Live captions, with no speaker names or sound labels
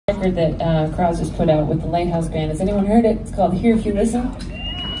record that Crosby's put out with the Lighthouse Band. Has anyone heard it? It's called Here If You Listen.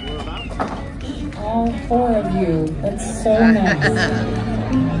 All 4 of you. That's so nice.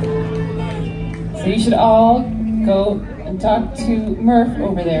 So you should all go and talk to Murph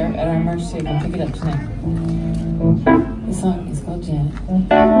over there at our merch table and pick it up tonight. The song is called Janet.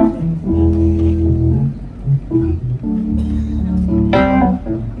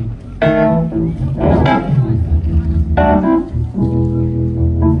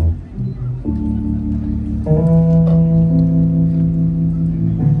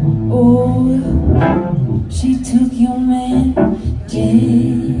 Oh, she took your man,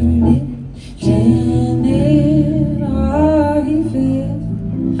 Janet, Janet, ah, he fell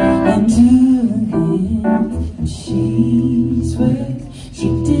into her hands, and she swears she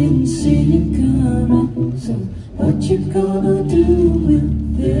didn't see you coming. So what you gonna do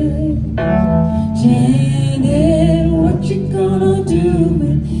with it, Janet? What you gonna do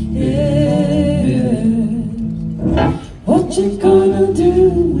with it? What you gonna do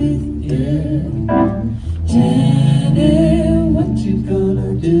with it, Janet? What you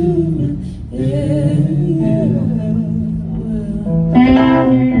gonna do with it?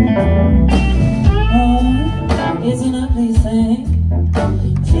 Oh, it's an ugly thing